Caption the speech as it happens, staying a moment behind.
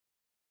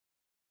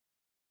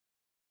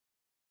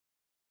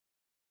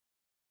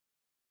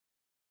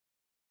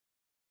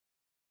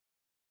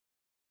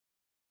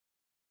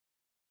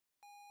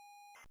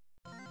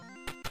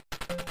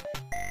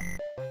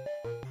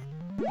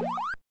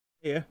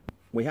Here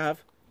we have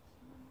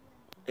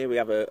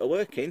a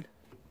working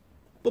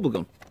bubble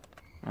gun.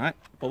 Right,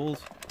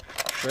 bubbles,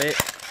 great.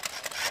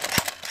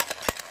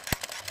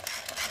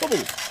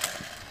 Bubbles.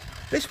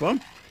 This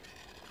one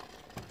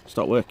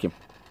stopped working.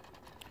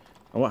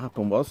 And what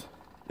happened was,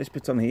 this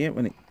bit on here,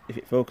 if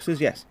it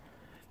focuses, yes.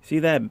 See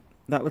there,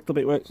 that little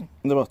bit where it's in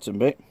the bottom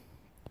bit,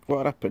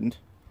 what happened,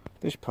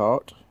 this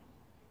part,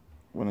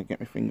 when I get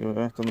my finger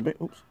right on the bit,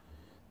 oops,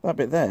 that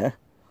bit there,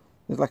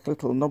 there's like a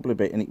little knobbly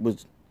bit and it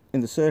was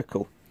in the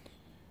circle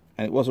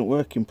and it wasn't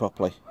working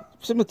properly.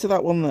 Similar to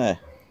that one there,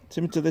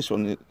 similar to this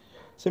one,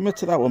 similar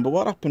to that one, but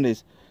what happened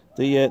is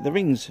the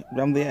rings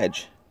around the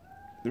edge,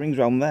 the rings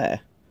around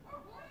there,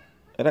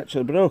 had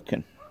actually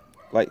broken.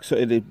 Like, so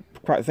it did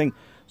quite a thing.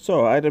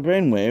 So I had a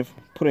brainwave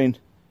putting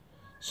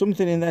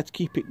something in there to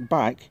keep it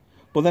back,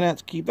 but then I had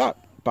to keep that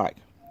back.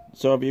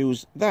 So I've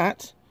used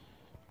that.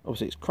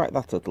 Obviously it's cracked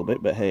that a little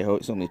bit, but hey ho,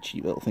 it's only a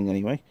cheap little thing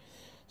anyway.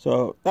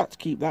 So that to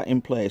keep that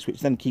in place, which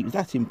then keeps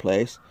that in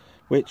place,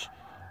 which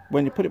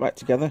when you put it back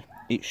together,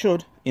 it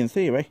should, in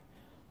theory,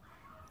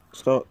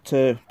 start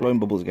blowing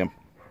bubbles again.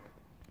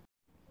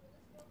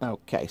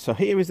 Okay, so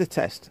here is the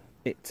test.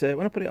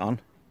 When I put it on,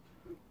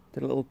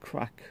 did a little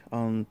crack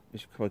on,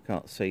 which you probably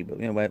can't see, but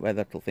you know where that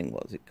little thing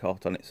was, it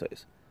caught on it, so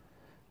it's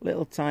a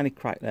little tiny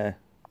crack there.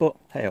 But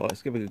hey, well,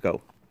 let's give it a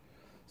go.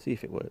 See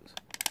if it works.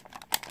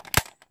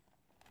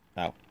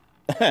 Ow.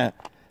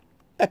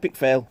 Epic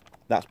fail.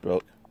 That's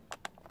broke.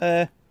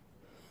 I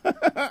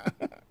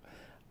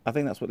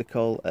think that's what they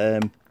call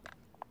that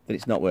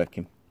it's not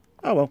working.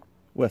 Oh well,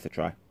 worth a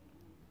try.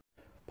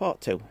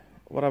 Part 2.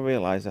 What I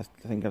realised, I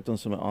think I've done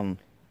something on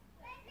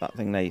that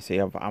thing there. You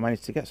see, I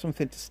managed to get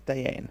something to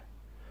stay in.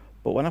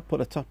 But when I put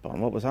the top on,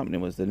 what was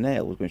happening was the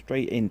nail was going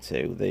straight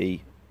into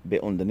the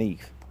bit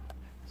underneath.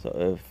 Sort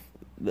of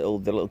the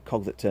little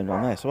cog that turned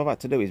on there. So what I've had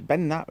to do is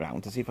bend that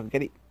round to see if I can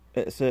get it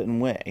a certain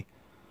way.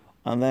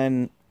 And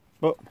then,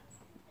 but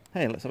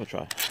hey, let's have a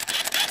try.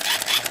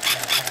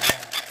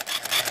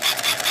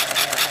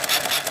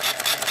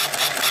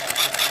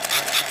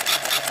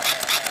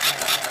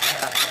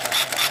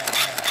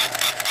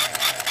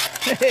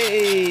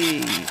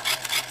 Hey!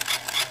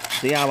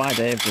 DIY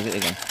Dave does it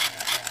again.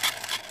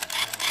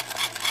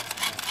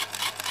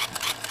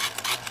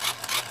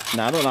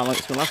 Now, I don't know how long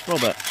it's going to last for,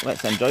 but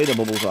let's enjoy the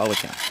bubbles while we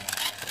can.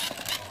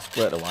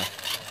 Squirt the wife.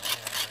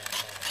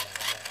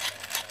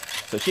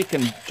 So she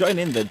can join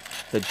in the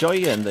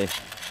joy and the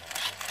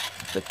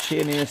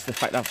cheeriness, the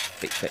fact that I've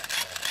fixed it.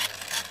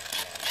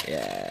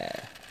 Yeah.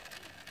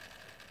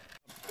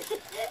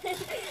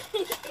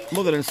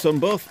 Mother and son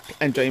both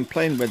enjoying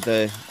playing with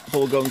the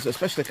bubble guns,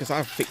 especially because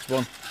I've fixed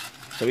one,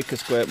 so we can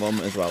squirt mum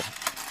as well.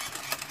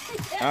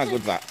 How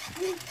good's that?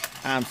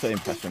 I'm so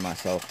impressed with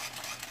myself.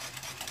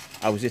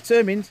 I was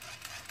determined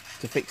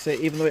to fix it,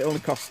 even though it only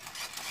cost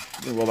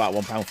about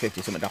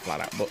 £1.50, something like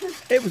that. But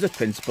it was a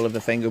principle of the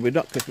thing, and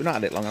because we're not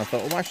had it long, I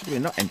thought, well, why should we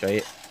not enjoy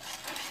it?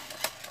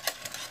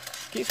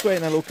 Keep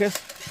squirting there, Lucas.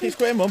 Keep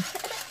squirting, Mum.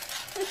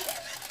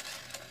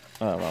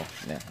 Oh well,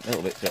 yeah, a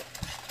little bit.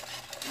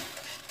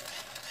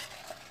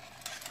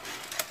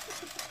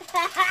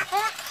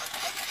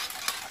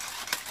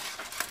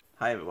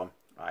 Hi everyone.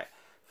 Right,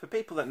 for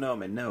people that know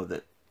me, know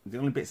that the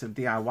only bits of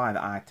DIY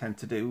that I tend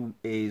to do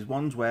is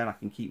ones where I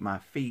can keep my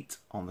feet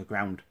on the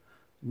ground,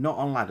 not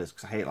on ladders,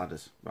 because I hate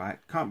ladders. Right,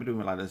 can't be doing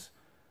with ladders.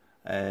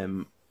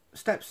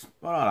 Steps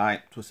are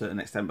alright to a certain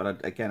extent,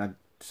 but again,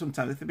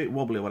 sometimes if they're a bit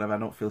wobbly or whatever, I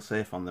don't feel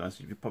safe on them,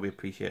 as you probably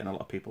appreciate, and a lot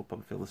of people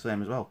probably feel the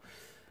same as well.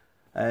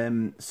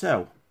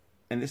 So,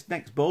 in this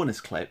next bonus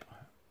clip,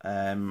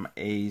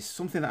 is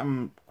something that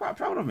I'm quite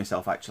proud of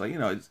myself, actually. You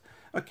know, it's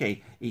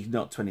okay, he's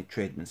not to any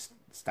tradesman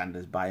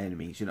standards by any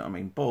means, you know what I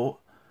mean, but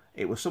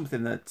it was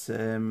something that,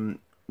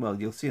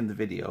 well, you'll see in the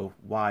video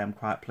why I'm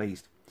quite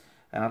pleased.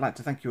 And I'd like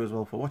to thank you as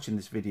well for watching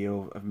this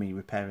video of me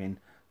repairing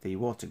the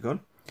water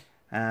gun.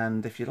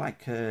 And if you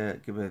like,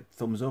 give a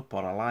thumbs up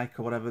or a like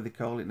or whatever they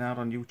call it now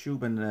on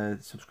YouTube,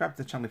 and subscribe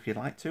to the channel if you'd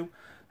like to.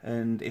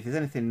 And if there's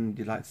anything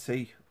you'd like to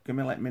see,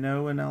 let me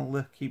know, and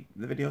I'll keep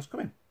the videos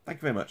coming. Thank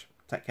you very much.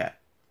 Take care.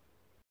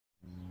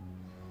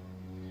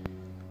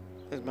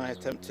 There's my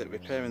attempt at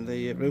repairing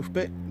the roof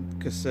bit,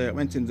 because I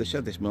went into the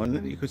shed this morning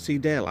and you could see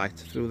daylight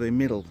through the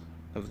middle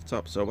of the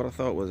top. So what I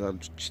thought was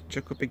I'd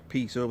chuck a big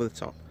piece over the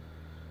top.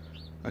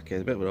 Okay,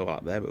 there's a bit of an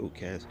overlap there, but who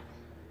cares?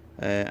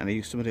 And I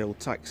used some of the old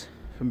tacks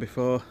from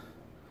before,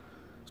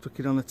 stuck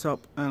it on the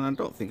top, and I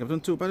don't think I've done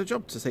too bad a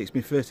job to say it's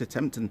my first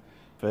attempt. And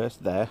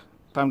first there,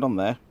 climbed on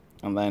there,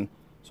 and then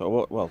so I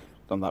walked, well,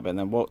 done that bit, and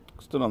then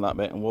stood on that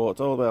bit and walked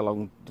all the way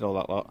along, did all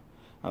that lot,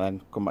 and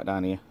then come back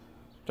down here.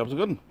 Job's a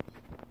good one.